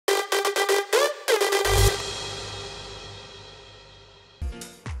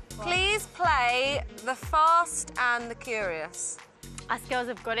Please play The Fast and the Curious. Us girls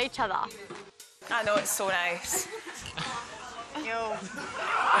have got each other. I know, it's so nice. Yo.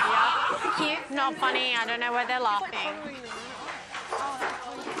 Yeah. Cute, not funny. I don't know why they're laughing.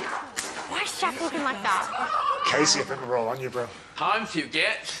 Why is Jack looking like that? Casey, I think we're all on you, bro. Time to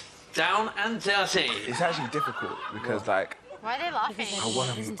get down and dirty. It's actually difficult because, like... Why are they laughing?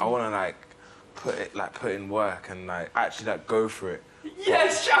 I wanna like, put in work and, like, actually, like, go for it.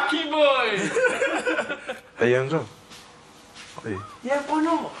 Yes, Jackie boy! Are you enjoying? Yeah, why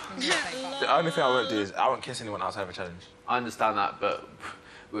not? The only thing I won't do is I won't kiss anyone outside of a challenge. I understand that, but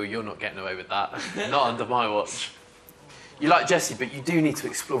well, you're not getting away with that. Not under my watch. You like Jessie, but you do need to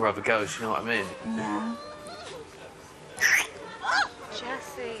explore other girls, you know what I mean? Yeah.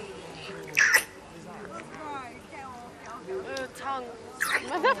 Jessie. Tongue.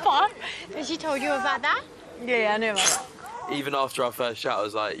 What the fuck? Has she told you about that? Yeah, I knew about that. Even after our first chat, I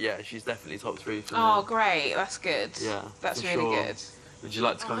was like, yeah, she's definitely top 3 for me. Oh, great. That's good. Yeah, that's for really sure. good. Would you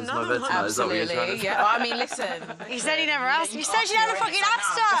like to come into my bed tonight? Is that what you're trying to Absolutely. say? Yeah. I mean, listen. You said you never asked. You said you never fucking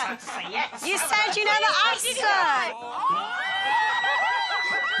asked her. Yes. You said you never asked her.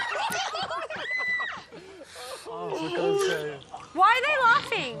 Oh, for God's sake. Why are they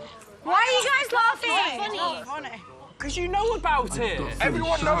laughing? Why are you guys laughing? Funny. Because you know about it.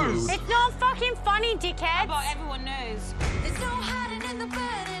 Everyone knows. It's not fucking funny, dickhead. But everyone knows. There's no hiding in the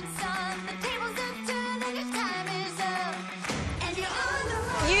burning sun. The tables have turned and your time is up. And you're on the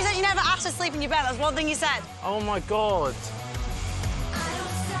run. You said you never asked to sleep in your bed. That's one thing you said. Oh my God. I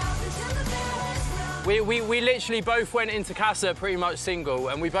don't stop until the bell is rung. We literally both went into Casa pretty much single,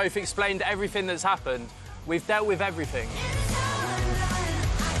 and we both explained everything that's happened. We've dealt with everything.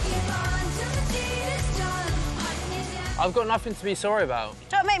 I've got nothing to be sorry about.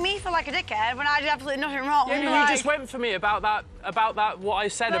 Don't make me feel like a dickhead when I did absolutely nothing wrong. Yeah, you just went for me about that, what I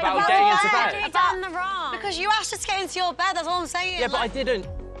said about getting into bed. You've done the wrong. Because you asked us to get into your bed, that's all I'm saying. Yeah, but I didn't.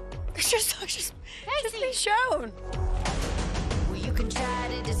 It's just be shown. Well, you can try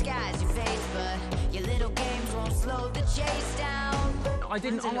to disguise your face, but your little games won't slow the chase down. I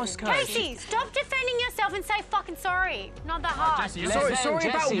didn't ask her. Casey, stop defending yourself and say fucking sorry. Not that hard. Sorry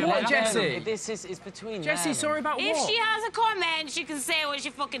about what, Jessie? This is between Jessie, them. sorry about If what? she has a comment, she can say what she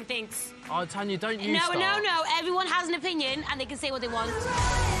fucking thinks. Oh, Tanya, don't you No, start. no. Everyone has an opinion and they can say what they want.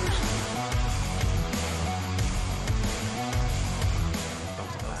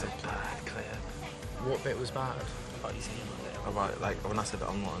 What bit was bad? About, like, when I said that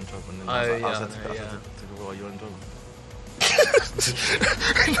I'm not enjoyable, and then Oh, I said yeah, to yeah. go, well, you're enjoyable.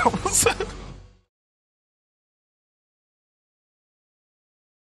 No, what's that?